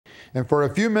And for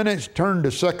a few minutes, turn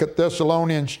to 2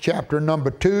 Thessalonians chapter number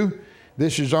 2.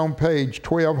 This is on page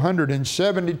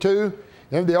 1272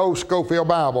 in the old Schofield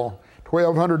Bible.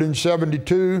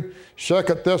 1272, 2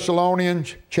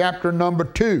 Thessalonians chapter number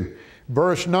 2,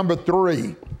 verse number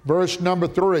 3. Verse number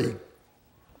 3.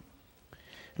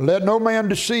 Let no man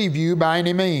deceive you by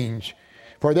any means,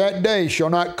 for that day shall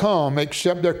not come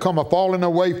except there come a falling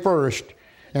away first,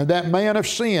 and that man of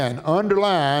sin,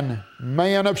 underline,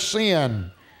 man of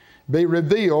sin, be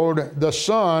revealed, the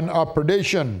son of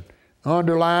perdition,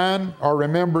 underline or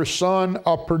remember, son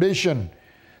of perdition,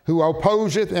 who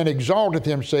opposeth and exalteth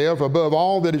himself above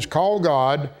all that is called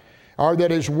God, or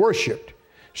that is worshipped,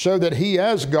 so that he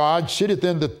as God sitteth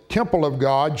in the temple of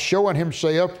God, showing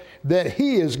himself that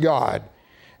he is God.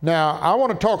 Now, I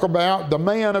want to talk about the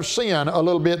man of sin a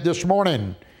little bit this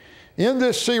morning. In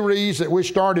this series that we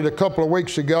started a couple of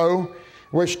weeks ago,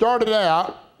 we started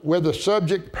out with the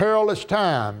subject, perilous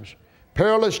times.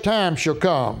 Perilous times shall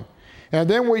come. And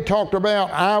then we talked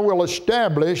about, I will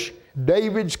establish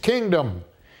David's kingdom.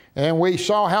 And we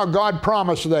saw how God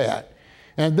promised that.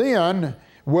 And then,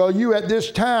 will you at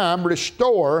this time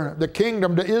restore the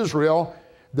kingdom to Israel?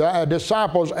 The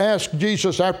disciples asked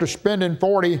Jesus after spending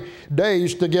 40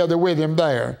 days together with him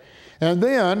there. And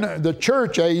then the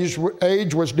church age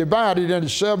was divided into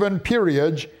 7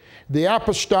 periods: the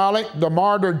apostolic, the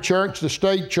martyred church, the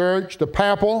state church, the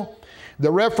papal,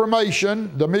 the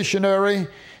Reformation, the missionary,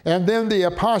 and then the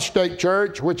apostate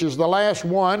church, which is the last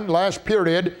one, last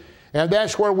period. And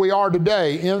that's where we are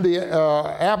today. In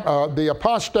the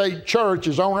apostate church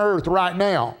is on earth right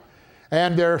now.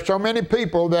 And there are so many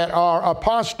people that are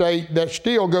apostate that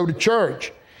still go to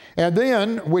church. And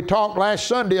then we talked last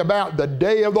Sunday about the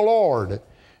day of the Lord.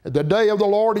 The day of the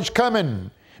Lord is coming.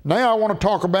 Now I want to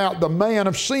talk about the man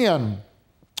of sin.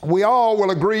 We all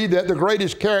will agree that the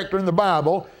greatest character in the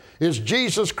Bible is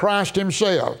Jesus Christ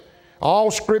himself.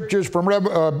 All scriptures from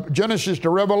Genesis to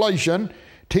Revelation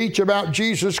teach about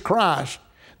Jesus Christ.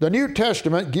 The New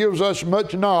Testament gives us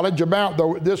much knowledge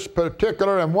about this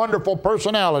particular and wonderful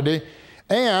personality,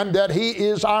 and that he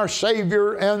is our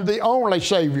Savior and the only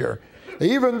Savior.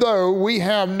 Even though we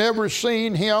have never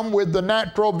seen him with the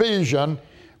natural vision,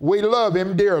 we love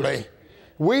him dearly.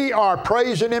 We are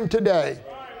praising him today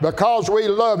because we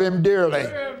love him dearly.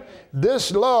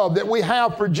 This love that we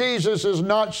have for Jesus is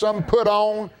not some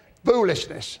put-on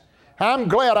foolishness. I'm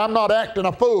glad I'm not acting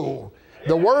a fool.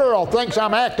 The world thinks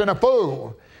I'm acting a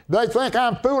fool. They think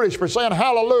I'm foolish for saying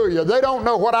hallelujah. They don't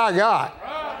know what I got.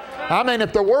 I mean,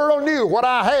 if the world knew what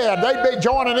I had, they'd be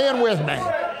joining in with me.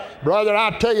 Brother,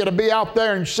 I tell you, to be out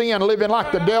there in sin, living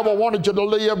like the devil wanted you to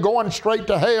live, going straight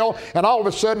to hell, and all of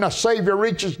a sudden a Savior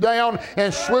reaches down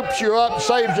and swoops you up,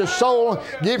 saves your soul,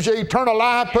 gives you eternal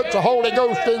life, puts the Holy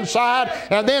Ghost inside,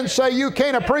 and then say you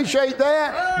can't appreciate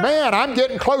that? Man, I'm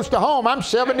getting close to home. I'm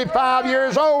 75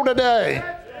 years old today.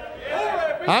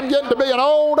 I'm getting to be an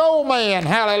old man.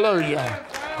 Hallelujah.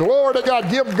 Glory to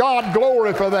God. Give God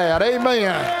glory for that.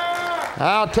 Amen.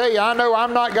 I'll tell you, I know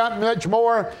I'm not got much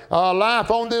more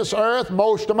life on this earth.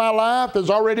 Most of my life has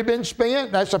already been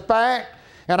spent. That's a fact.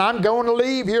 And I'm going to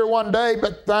leave here one day,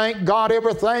 but thank God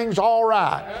everything's all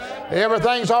right.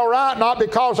 Everything's all right, not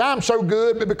because I'm so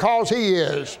good, but because he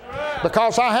is.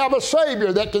 Because I have a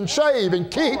Savior that can save and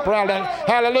keep,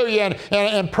 hallelujah,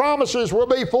 and promises will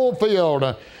be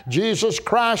fulfilled. Jesus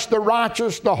Christ, the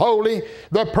righteous, the holy,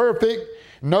 the perfect.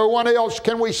 No one else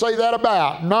can we say that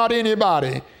about, not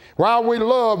anybody. While we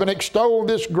love and extol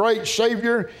this great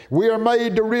Savior, we are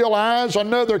made to realize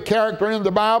another character in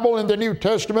the Bible, in the New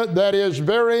Testament, that is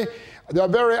the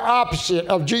very opposite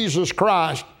of Jesus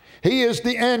Christ. He is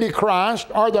the Antichrist,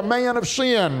 or the man of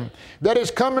sin, that is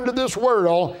coming to this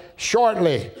world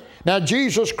shortly. Now,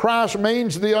 Jesus Christ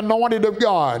means the anointed of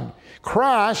God.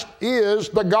 Christ is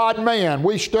the God-man.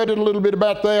 We studied a little bit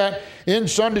about that in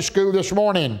Sunday school this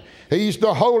morning. He's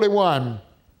the Holy One,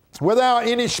 without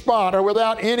any spot or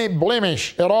without any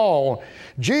blemish at all.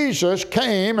 Jesus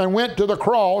came and went to the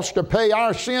cross to pay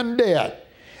our sin debt.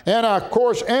 And of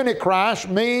course, Antichrist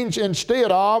means instead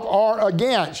of or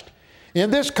against.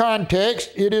 In this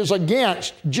context, it is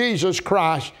against Jesus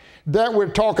Christ that we're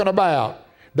talking about.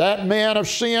 That man of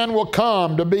sin will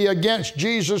come to be against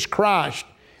Jesus Christ.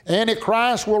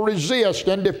 Antichrist will resist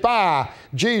and defy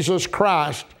Jesus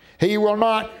Christ. He will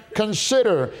not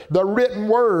consider the written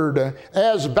word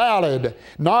as valid.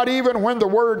 Not even when the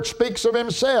word speaks of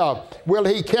himself will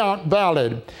he count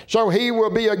valid. So he will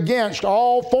be against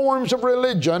all forms of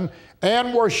religion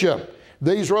and worship.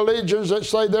 These religions that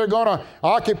say they're going to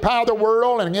occupy the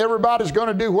world and everybody's going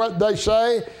to do what they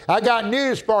say, I got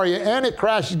news for you.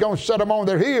 Antichrist is going to set them on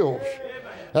their heels.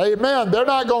 Amen. They're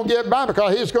not going to get by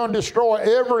because he's going to destroy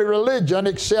every religion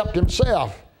except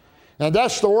himself. And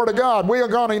that's the Word of God. We are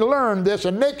going to learn this.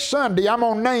 And next Sunday, I'm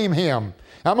going to name him.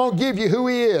 I'm going to give you who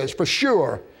he is for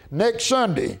sure next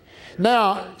Sunday.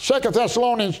 Now, 2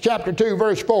 Thessalonians chapter 2,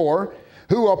 verse 4,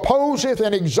 who opposeth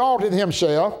and exalteth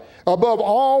himself above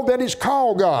all that is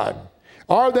called God,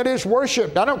 or that is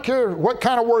worshipped. I don't care what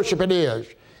kind of worship it is.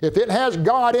 If it has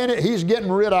God in it, he's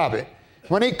getting rid of it.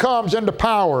 When he comes into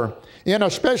power, in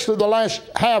especially the last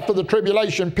half of the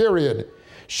tribulation period,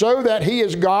 so that he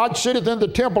is God, sitteth in the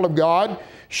temple of God,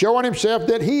 showing himself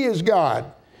that he is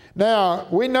God. Now,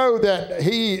 we know that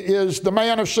he is the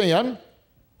man of sin,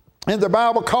 and the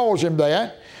Bible calls him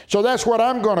that. So that's what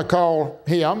I'm going to call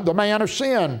him, the man of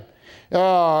sin.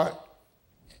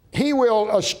 He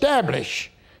will establish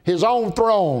his own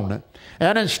throne.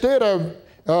 And instead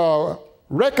of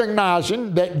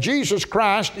recognizing that Jesus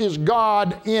Christ is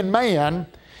God in man,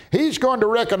 he's going to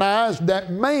recognize that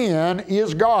man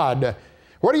is God.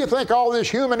 What do you think all this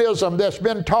humanism that's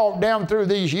been taught down through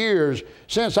these years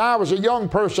since I was a young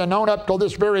person on up till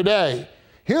this very day?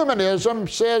 Humanism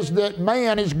says that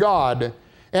man is God,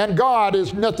 and God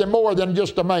is nothing more than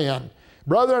just a man.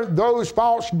 Brother, those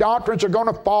false doctrines are going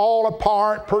to fall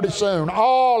apart pretty soon.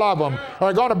 All of them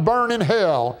are going to burn in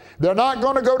hell. They're not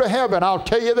going to go to heaven, I'll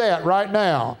tell you that right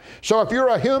now. So if you're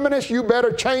a humanist, you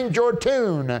better change your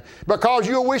tune, because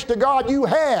you'll wish to God you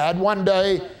had one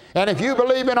day. And if you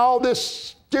believe in all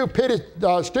this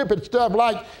stupid stuff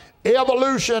like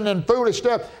evolution and foolish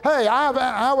stuff, hey, I've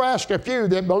asked a few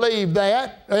that believe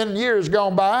that in years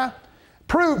gone by.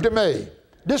 Prove to me.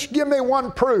 Just give me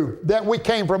one proof that we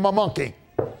came from a monkey.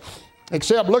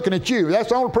 Except looking at you. That's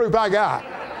the only proof I got.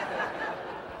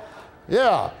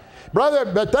 Yeah. Brother,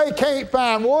 but they can't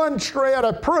find one shred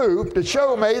of proof to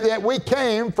show me that we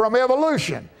came from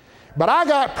evolution. But I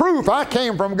got proof I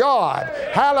came from God.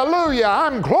 Hallelujah.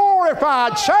 I'm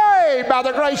glorified, saved by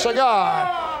the grace of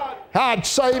God. I'd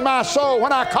save my soul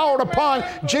when I called upon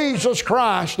Jesus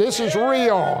Christ. This is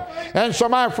real. And so,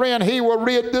 my friend, he will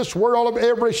rid this world of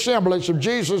every semblance of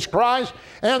Jesus Christ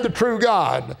and the true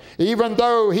God. Even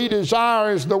though he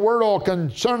desires the world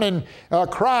concerning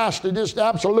Christ to just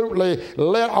absolutely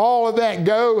let all of that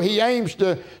go, he aims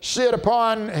to sit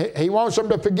upon, he wants them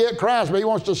to forget Christ, but he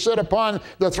wants to sit upon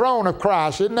the throne of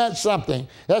Christ. Isn't that something?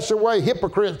 That's the way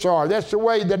hypocrites are. That's the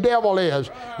way the devil is.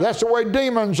 That's the way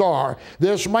demons are.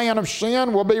 This man of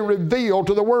sin will be revealed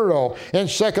to the world in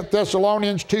 2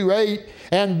 Thessalonians 2:8.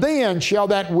 And then shall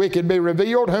that wicked be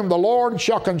revealed, whom the Lord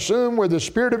shall consume with the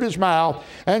spirit of his mouth,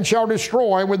 and shall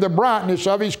destroy with the brightness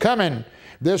of his coming.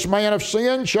 This man of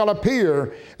sin shall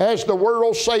appear as the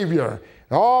world's Savior.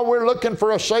 Oh, we're looking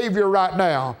for a Savior right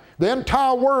now. The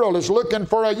entire world is looking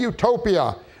for a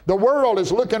utopia. The world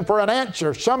is looking for an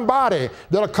answer, somebody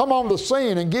that'll come on the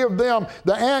scene and give them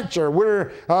the answer.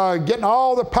 We're getting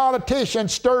all the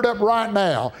politicians stirred up right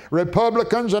now.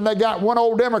 Republicans, and they got one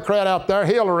old Democrat out there,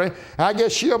 Hillary. I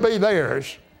guess she'll be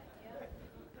theirs.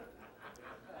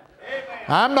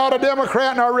 I'm not a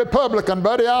Democrat nor a Republican,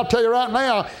 buddy. I'll tell you right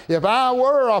now, if I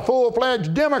were a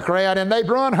full-fledged Democrat and they'd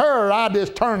run her, I'd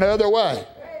just turn the other way.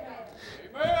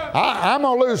 I'm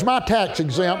going to lose my tax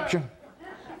exemption.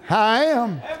 I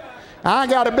am. I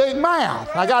got a big mouth.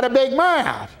 I got a big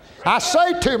mouth. I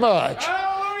say too much.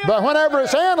 But whenever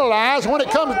it's analyzed, when it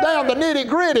comes down to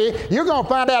nitty-gritty, you're going to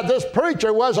find out this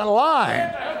preacher wasn't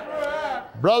lying.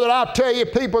 Brother, I'll tell you,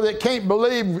 people that can't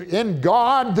believe in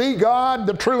God,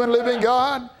 the true and living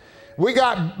God, we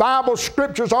got Bible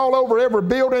scriptures all over every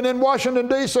building in Washington,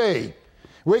 D.C.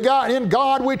 We got in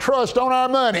God we trust on our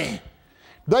money.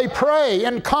 They pray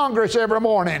in Congress every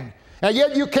morning. And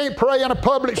yet you can't pray in a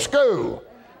public school.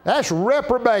 That's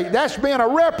reprobate. That's being a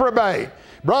reprobate.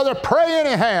 Brother, pray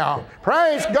anyhow.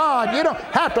 Praise God. You don't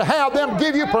have to have them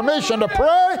give you permission to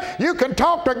pray. You can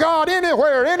talk to God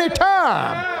anywhere,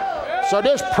 anytime. So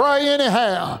just pray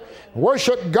anyhow.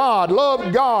 Worship God.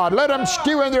 Love God. Let them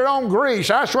stew in their own grease.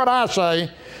 That's what I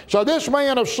say. So this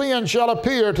man of sin shall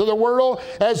appear to the world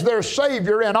as their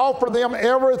Savior and offer them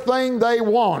everything they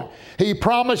want. He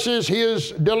promises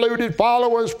his deluded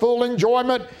followers full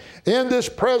enjoyment in this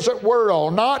present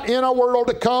world, not in a world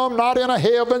to come, not in a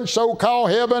heaven, so-called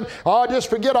heaven. Oh, just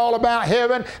forget all about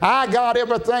heaven. I got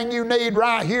everything you need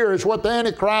right here is what the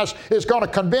Antichrist is going to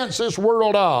convince this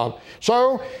world of.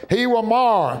 So he will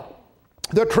mar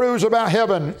the truths about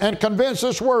heaven and convince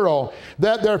this world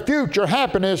that their future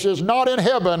happiness is not in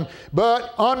heaven,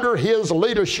 but under his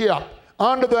leadership,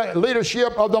 under the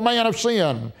leadership of the man of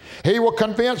sin. He will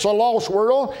convince a lost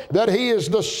world that he is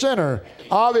the center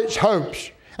of its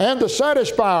hopes. and the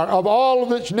satisfier of all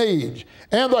of its needs,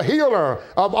 and the healer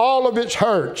of all of its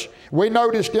hurts. We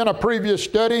noticed in a previous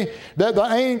study that the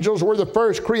angels were the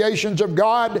first creations of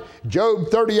God, Job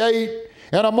 38,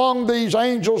 and among these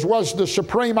angels was the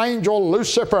supreme angel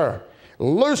Lucifer.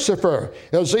 Lucifer,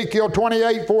 Ezekiel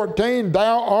 28:14,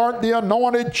 thou art the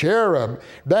anointed cherub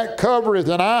that covereth,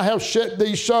 and I have set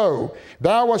thee so.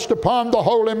 Thou wast upon the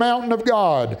holy mountain of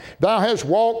God. Thou hast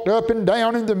walked up and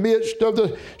down in the midst of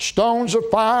the stones of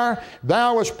fire.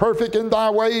 Thou wast perfect in thy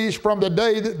ways from the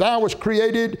day that thou wast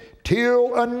created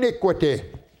till iniquity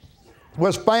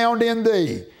was found in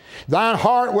thee. Thine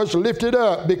heart was lifted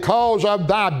up because of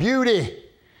thy beauty.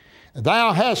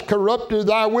 Thou hast corrupted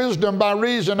thy wisdom by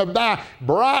reason of thy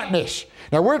brightness.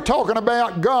 Now we're talking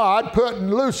about God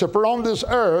putting Lucifer on this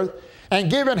earth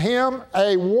and giving him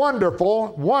a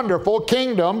wonderful, wonderful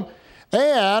kingdom.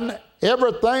 And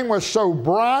everything was so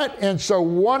bright and so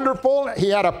wonderful. He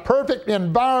had a perfect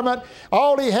environment.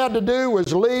 All he had to do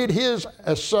was lead his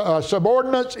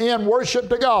subordinates in worship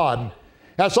to God.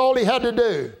 That's all he had to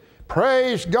do.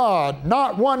 Praise God.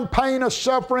 Not one pain of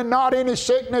suffering, not any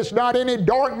sickness, not any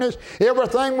darkness.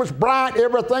 Everything was bright,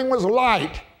 everything was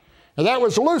light. And that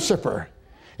was Lucifer.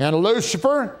 And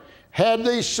Lucifer had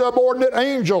these subordinate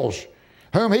angels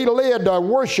whom he led to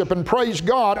worship and praise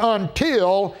God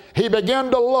until he began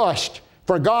to lust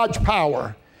for God's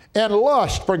power and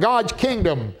lust for God's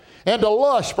kingdom and to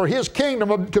lust for his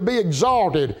kingdom to be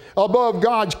exalted above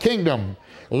God's kingdom.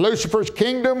 Lucifer's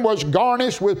kingdom was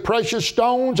garnished with precious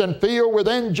stones and filled with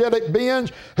angelic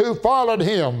beings who followed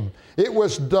him. It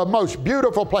was the most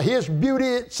beautiful place. His beauty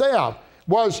itself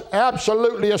was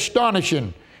absolutely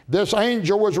astonishing. This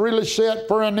angel was really set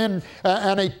for an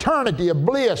eternity of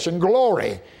bliss and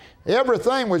glory.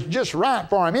 Everything was just right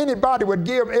for him. Anybody would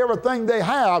give everything they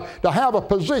have to have a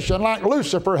position like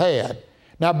Lucifer had.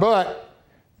 Now, but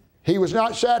he was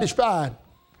not satisfied.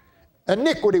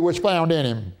 Iniquity was found in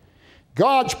him.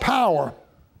 God's power,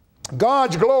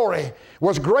 God's glory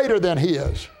was greater than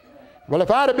his. Well,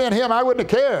 if I'd have been him, I wouldn't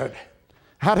have cared.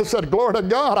 I'd have said, glory to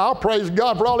God. I'll praise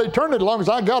God for all eternity as long as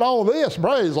I got all this.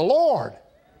 Praise the Lord.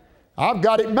 I've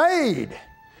got it made.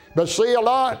 But see, a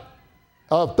lot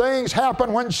of things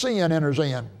happen when sin enters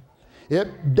in.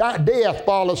 Death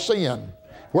follows sin.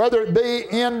 Whether it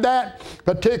be in that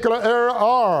particular era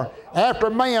or after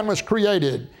man was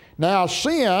created. Now,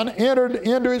 sin entered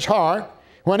into his heart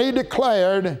when he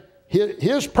declared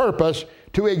his purpose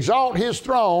to exalt his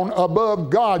throne above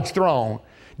God's throne.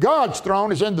 God's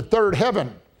throne is in the third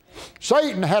heaven.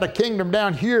 Satan had a kingdom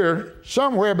down here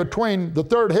somewhere between the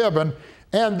third heaven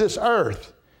and this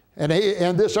earth. And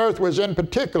this earth was in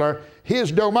particular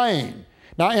his domain.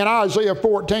 Now in Isaiah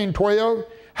 14:12,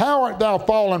 how art thou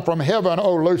fallen from heaven,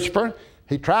 O Lucifer?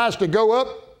 He tries to go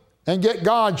up and get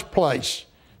God's place,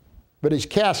 but he's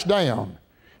cast down.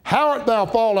 How art thou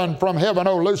fallen from heaven,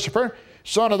 O Lucifer,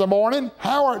 son of the morning?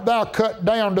 How art thou cut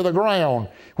down to the ground,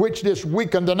 which didst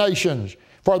weaken the nations?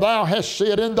 For thou hast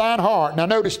said in thine heart. Now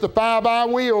notice the 5 eye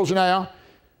wheels now.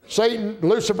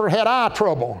 Lucifer had eye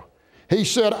trouble. He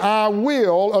said, I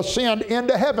will ascend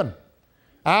into heaven.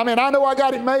 I mean, I know I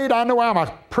got it made. I know I'm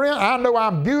a prince. I know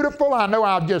I'm beautiful. I know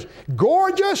I'm just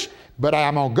gorgeous. But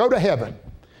I'm going to go to heaven.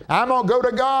 I'm going to go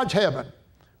to God's heaven.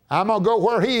 I'm going to go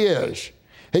where he is.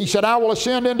 He said, I will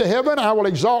ascend into heaven. I will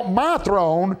exalt my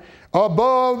throne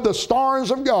above the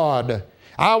stars of God.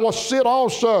 I will sit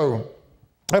also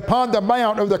upon the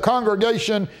mount of the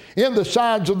congregation in the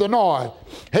sides of the north.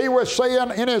 He was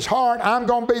saying in his heart, I'm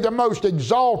going to be the most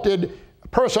exalted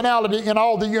personality in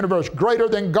all the universe, greater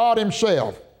than God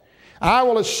himself. I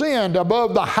will ascend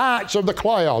above the heights of the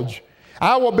clouds.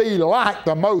 I will be like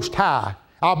the Most High.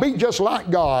 I'll be just like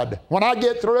God. When I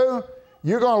get through,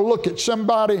 you're going to look at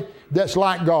somebody that's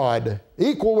like God,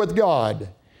 equal with God.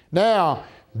 Now,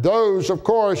 those, of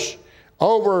course,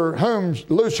 over whom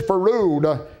Lucifer ruled,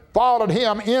 followed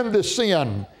him in the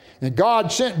sin. And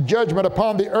God sent judgment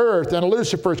upon the earth and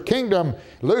Lucifer's kingdom.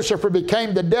 Lucifer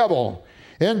became the devil.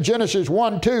 In Genesis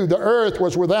 1:2, the earth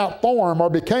was without form, or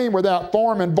became without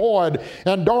form and void,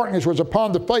 and darkness was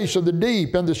upon the face of the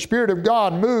deep, and the Spirit of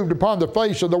God moved upon the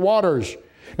face of the waters.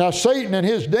 Now Satan and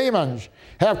his demons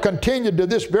have continued to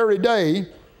this very day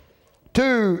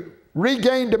to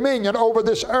regain dominion over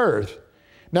this earth.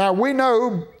 Now we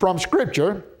know from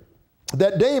Scripture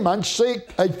that demons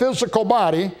seek a physical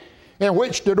body in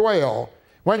which to dwell.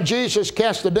 When Jesus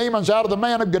cast the demons out of the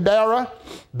man of Gadara,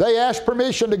 they asked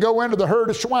permission to go into the herd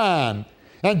of swine,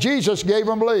 and Jesus gave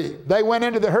them leave. They went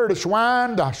into the herd of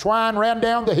swine. The swine ran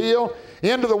down the hill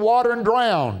into the water and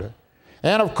drowned.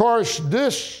 And of course,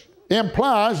 this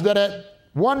implies that at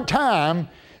one time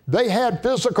they had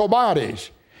physical bodies.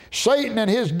 Satan and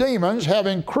his demons have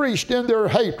increased in their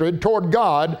hatred toward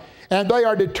God, and they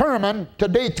are determined to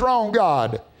dethrone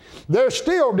God. They're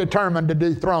still determined to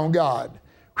dethrone God.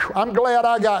 I'm glad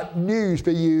I got news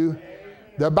for you.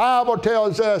 The Bible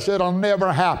tells us it'll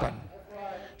never happen.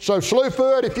 So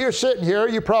Slewfoot, if you're sitting here,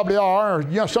 you probably are,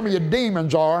 or some of your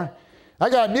demons are. I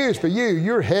got news for you.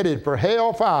 You're headed for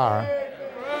hellfire.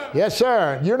 Yes,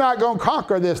 sir. You're not going to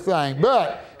conquer this thing.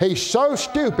 But he's so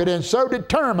stupid and so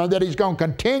determined that he's going to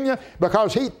continue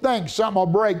because he thinks something will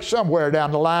break somewhere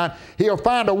down the line. He'll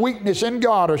find a weakness in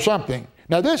God or something.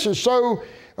 Now, this is so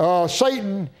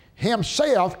Satan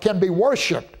himself can be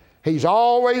worshiped. He's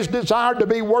always desired to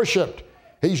be worshiped.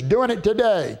 He's doing it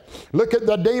today. Look at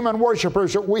the demon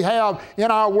worshipers that we have in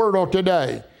our world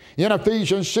today. In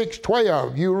Ephesians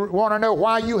 6:12, you want to know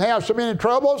why you have so many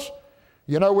troubles?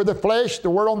 You know, with the flesh, the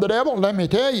world, and the devil? Let me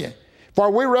tell you. For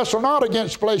we wrestle not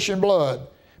against flesh and blood,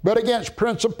 but against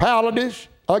principalities,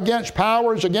 against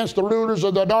powers, against the rulers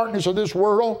of the darkness of this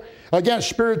world, against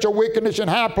spiritual wickedness in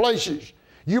high places.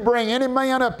 You bring any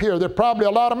man up here, there are probably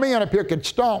a lot of men up here could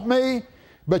stomp me,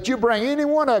 but you bring any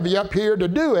one of you up here to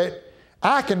do it,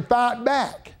 I can fight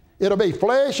back. It'll be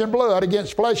flesh and blood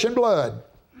against flesh and blood.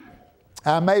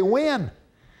 I may win.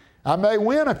 I may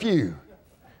win a few.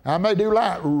 I may do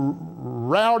like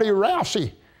Rowdy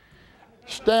Rousey.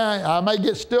 I may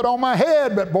get stood on my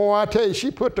head, but boy, I tell you,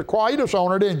 she put the quietus on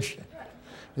her, didn't she?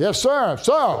 Yes, sir.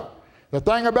 So, the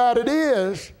thing about it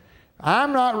is,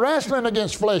 I'm not wrestling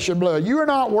against flesh and blood. You're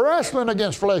not wrestling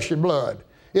against flesh and blood.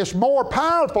 It's more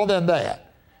powerful than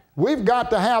that. We've got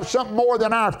to have something more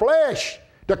than our flesh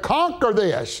to conquer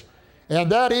this,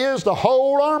 and that is the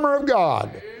whole armor of God.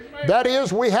 That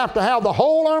is, we have to have the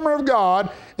whole armor of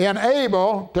God and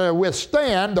able to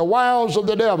withstand the wiles of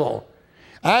the devil.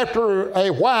 After a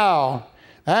while,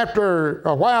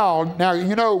 now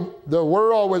you know the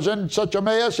world was in such a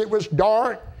mess, it was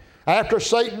dark. After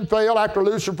Satan fell, after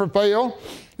Lucifer fell,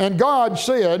 and God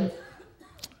said,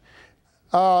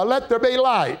 let there be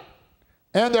light.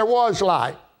 And there was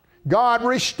light. God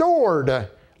restored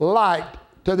light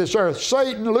to this earth.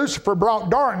 Satan, Lucifer brought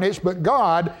darkness, but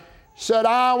God said,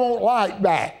 I want light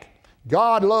back.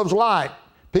 God loves light.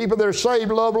 People that are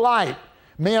saved love light.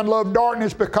 Men love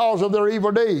darkness because of their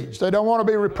evil deeds. They don't want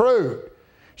to be reproved.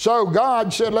 So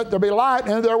God said, let there be light,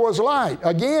 and there was light.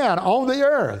 Again, on the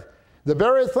earth. The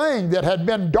very thing that had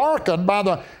been darkened by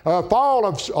the fall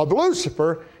of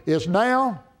Lucifer is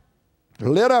now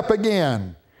lit up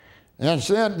again. And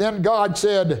then God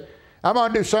said, I'm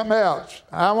going to do something else.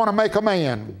 I want to make a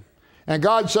man. And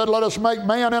God said, let us make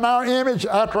man in our image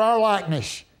after our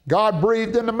likeness. God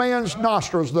breathed into man's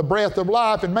nostrils the breath of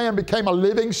life, and man became a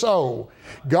living soul.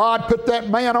 God put that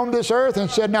man on this earth and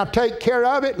said, now take care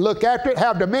of it, look after it,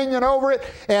 have dominion over it.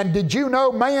 And did you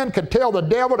know man could tell the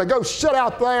devil to go sit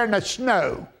out there in the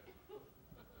snow?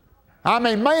 I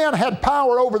mean, man had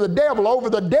power over the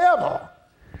devil,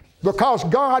 because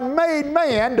God made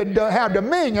man to have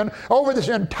dominion over this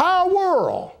entire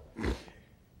world.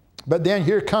 But then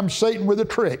here comes Satan with a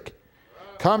trick.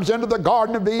 Comes into the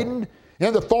Garden of Eden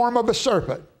in the form of a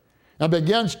serpent and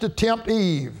begins to tempt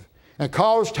Eve and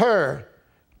caused her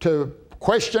to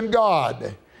question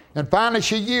God. And finally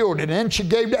she yielded, and then she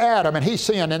gave to Adam, and he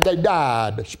sinned, and they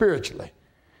died spiritually.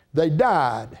 They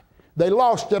died. They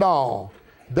lost it all.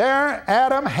 There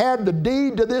Adam had the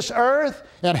deed to this earth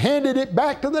and handed it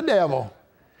back to the devil.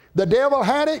 The devil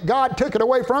had it. God took it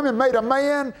away from him, made a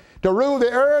man to rule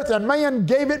the earth, and man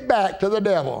gave it back to the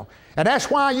devil. And that's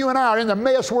why you and I are in the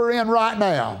mess we're in right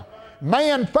now.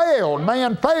 Man failed.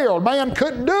 Man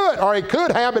couldn't do it, or he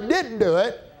could have but didn't do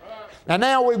it. And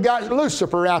now we've got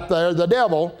Lucifer out there, the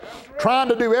devil, trying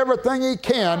to do everything he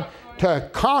can to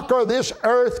conquer this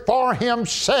earth for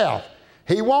himself.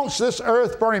 He wants this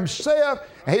earth for himself.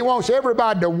 He wants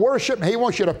everybody to worship. He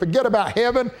wants you to forget about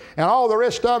heaven and all the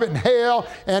rest of it and hell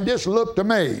and just look to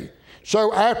me.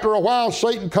 So after a while,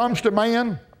 Satan comes to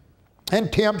man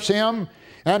and tempts him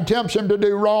to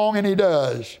do wrong, and he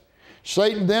does.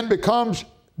 Satan then becomes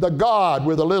the God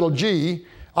with a little g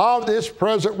of this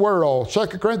present world. 2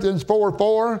 Corinthians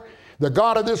 4:4, the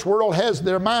God of this world has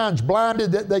their minds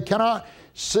blinded that they cannot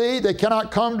see, they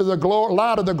cannot come to the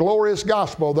light of the glorious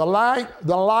gospel. The light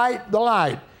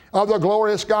of the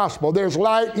glorious gospel. There's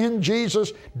light in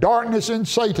Jesus, darkness in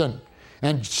Satan.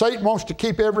 And Satan wants to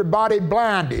keep everybody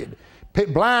blinded.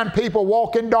 Blind people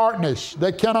walk in darkness.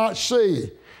 They cannot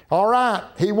see. All right,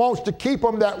 he wants to keep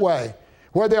them that way,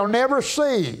 where they'll never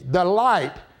see the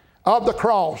light of the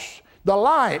cross, the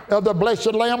light of the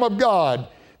blessed Lamb of God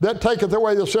that taketh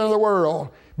away the sin of the world.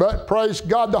 But praise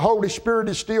God, the Holy Spirit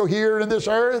is still here in this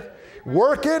earth,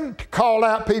 working to call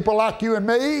out people like you and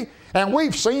me and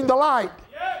we've seen the light.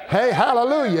 Hey,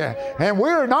 hallelujah. And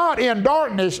we're not in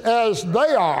darkness as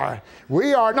they are.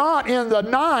 We are not in the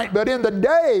night, but in the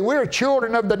day. We're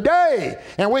children of the day,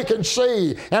 and we can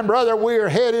see. And brother, we're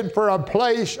headed for a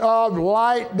place of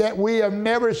light that we have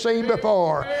never seen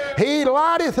before. He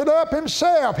lighteth it up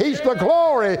himself. He's the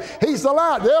glory. He's the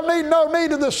light. There'll need no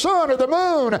need of the sun or the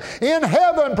moon. In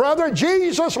heaven, brother,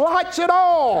 Jesus lights it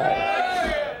all.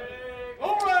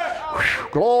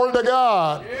 Glory to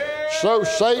God. So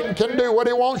Satan can do what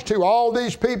he wants to. All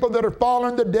these people that are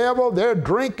following the devil, they're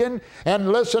drinking. And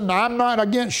listen, I'm not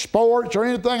against sports or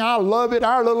anything. I love it.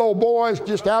 Our little old boys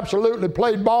just absolutely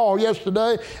played ball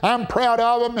yesterday. I'm proud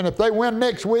of them. And if they win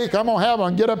next week, I'm going to have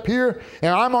them get up here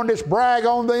and I'm going to just brag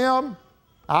on them.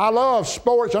 I love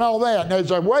sports and all that. And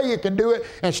there's a way you can do it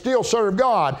and still serve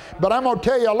God. But I'm going to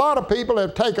tell you, a lot of people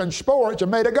have taken sports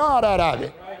and made a God out of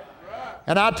it.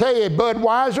 And I tell you,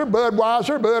 Budweiser.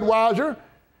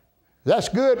 That's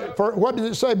good for, what does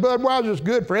it say? Budweiser's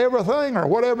good for everything or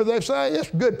whatever they say.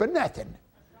 It's good for nothing.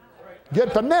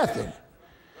 Good for nothing.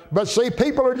 But see,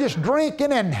 people are just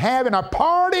drinking and having a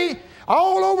party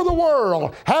all over the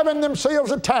world, having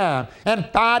themselves a time and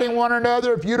fighting one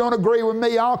another. If you don't agree with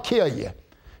me, I'll kill you.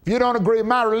 If you don't agree with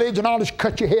my religion, I'll just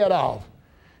cut your head off.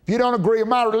 If you don't agree with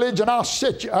my religion, I'll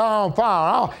set you on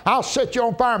fire. I'll set you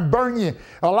on fire and burn you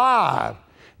alive.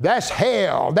 That's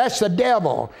hell. That's the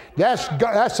devil. That's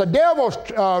the devil's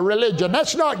religion.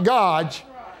 That's not God's.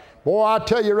 Boy, I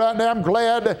tell you right now, I'm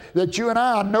glad that you and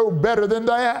I know better than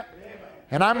that.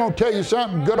 And I'm going to tell you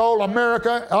something, good old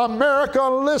America. America,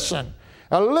 listen.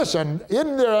 Listen,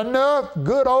 isn't there enough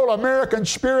good old American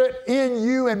spirit in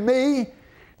you and me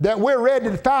that we're ready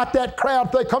to fight that crowd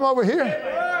if they come over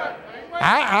here?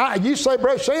 You say,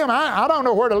 Brother Sam, I don't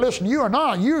know where to listen to you or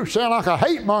not. You sound like a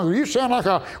hate monger. You sound like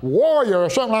a warrior or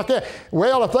something like that.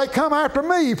 Well, if they come after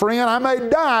me, friend, I may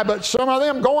die, but some of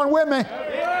them going with me.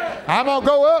 I'm going to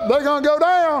go up, they're going to go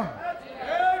down.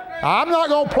 I'm not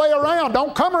going to play around.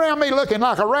 Don't come around me looking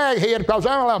like a raghead because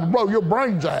I'm going to blow your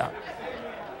brains out.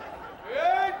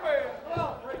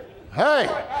 Hey.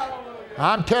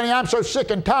 I'm telling you, I'm so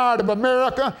sick and tired of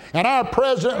America and our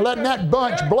president letting that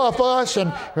bunch bluff us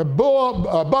and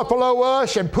buffalo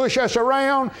us and push us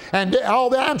around and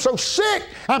all that. I'm so sick.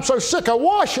 I'm so sick of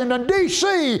Washington,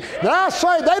 D.C. that I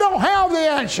say they don't have the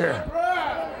answer.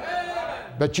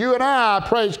 But you and I,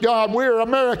 praise God, we're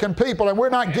American people and we're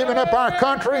not giving up our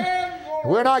country.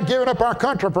 We're not giving up our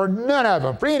country for none of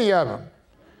them, for any of them.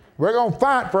 We're going to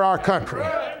fight for our country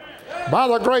by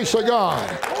the grace of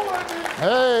God.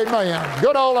 Amen.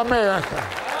 Good old America.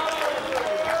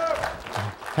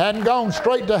 Hadn't gone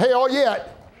straight to hell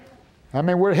yet. I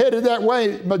mean, we're headed that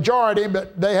way, majority,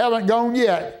 but they haven't gone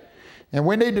yet. And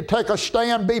we need to take a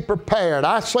stand, be prepared.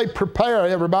 I say prepare,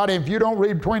 everybody. If you don't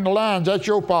read between the lines, that's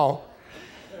your fault.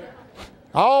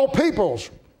 All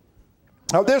peoples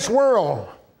of this world,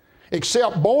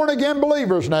 except born-again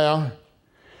believers now,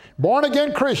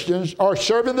 born-again Christians, are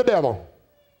serving the devil.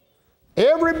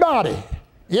 Everybody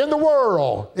in the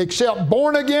world, except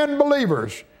born-again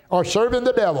believers, are serving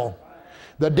the devil.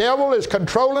 The devil is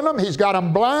controlling them. He's got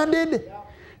them blinded.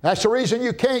 That's the reason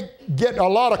you can't get a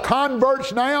lot of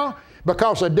converts now,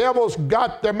 because the devil's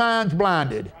got their minds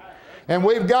blinded. And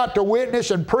we've got to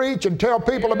witness and preach and tell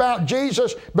people about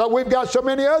Jesus, but we've got so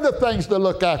many other things to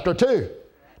look after too.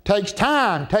 Takes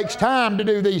time to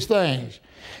do these things.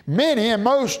 Many and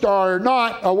most are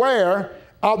not aware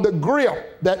of the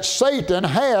grip that Satan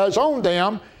has on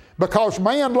them, because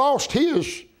man lost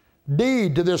his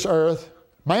deed to this earth.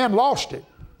 Man lost it.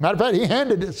 Matter of fact, he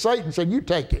handed it to Satan and said, you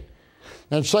take it.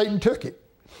 And Satan took it.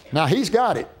 Now he's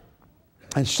got it.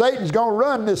 And Satan's going to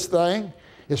run this thing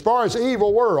as far as the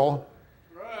evil world.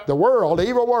 The world, the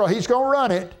evil world, he's going to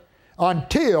run it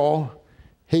until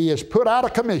he is put out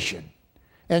of commission.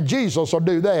 And Jesus will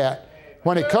do that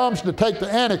when he comes to take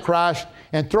the Antichrist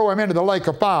and throw him into the lake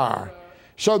of fire.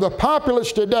 So the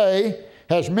populace today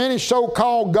has many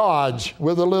so-called gods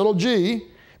with a little g,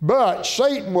 but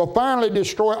Satan will finally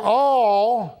destroy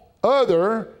all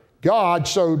other gods,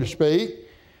 so to speak,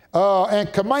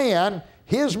 and command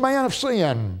his man of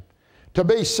sin to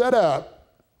be set up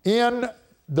in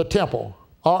the temple.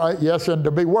 Yes, and to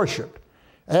be worshiped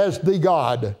as the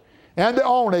God and the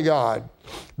only God.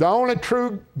 The only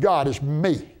true God is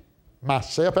me,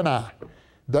 myself and I,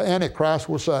 the Antichrist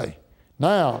will say.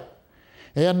 Now,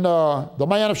 and the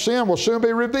man of sin will soon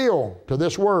be revealed to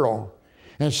this world.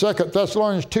 In 2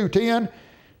 Thessalonians 2:10,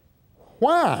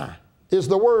 why is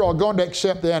the world going to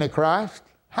accept the Antichrist?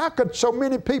 How could so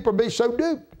many people be so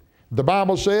duped? The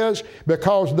Bible says,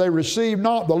 because they receive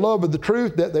not the love of the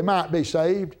truth that they might be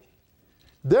saved.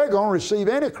 they're going to receive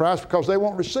Antichrist because they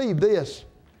won't receive this.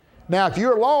 Now, if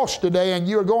you're lost today and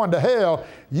you're going to hell,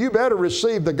 you better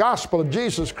receive the gospel of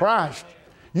Jesus Christ.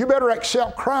 You better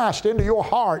accept Christ into your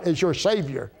heart as your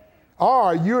Savior,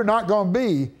 or you're not going to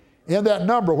be in that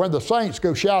number when the saints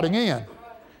go shouting in.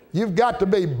 You've got to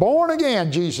be born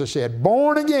again, Jesus said,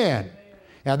 born again.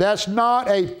 And that's not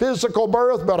a physical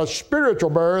birth, but a spiritual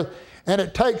birth, and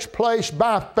it takes place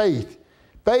by faith.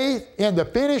 Faith in the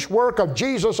finished work of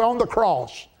Jesus on the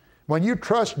cross. When you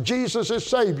trust Jesus as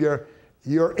Savior,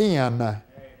 you're in.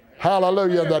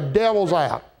 Hallelujah. The devil's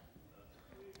out.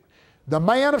 The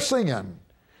man of sin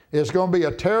is going to be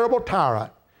a terrible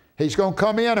tyrant. He's going to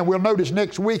come in, and we'll notice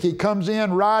next week he comes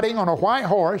in riding on a white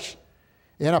horse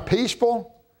in a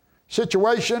peaceful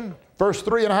situation. First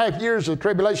 3.5 years of the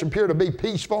tribulation period to be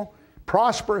peaceful,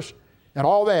 prosperous, and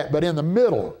all that. But in the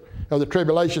middle of the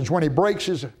tribulations, when he breaks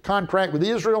his contract with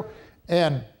Israel,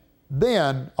 and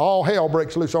then all hell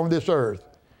breaks loose on this earth.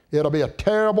 It'll be a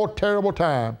terrible, terrible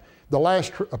time, the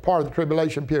last part of the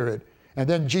tribulation period. And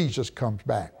then Jesus comes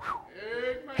back.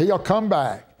 He'll come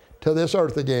back to this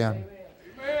earth again.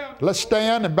 Amen. Let's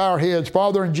stand and bow our heads.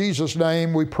 Father, in Jesus'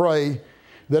 name, we pray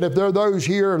that if there are those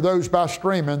here or those by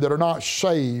streaming that are not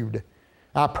saved,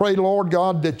 I pray, Lord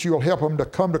God, that you'll help them to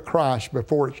come to Christ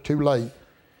before it's too late.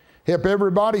 Help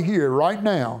everybody here right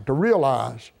now to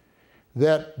realize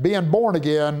that being born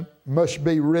again must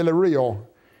be really real.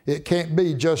 It can't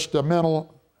be just a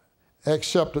mental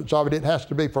acceptance of it. It has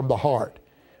to be from the heart.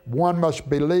 One must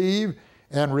believe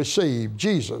and receive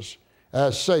Jesus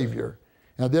as Savior.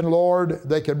 And then, Lord,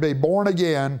 they can be born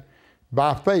again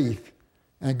by faith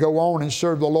and go on and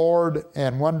serve the Lord,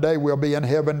 and one day we'll be in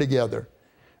heaven together.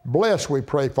 Bless, we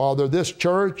pray, Father, this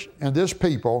church and this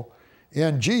people.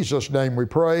 In Jesus' name we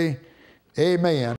pray. Amen.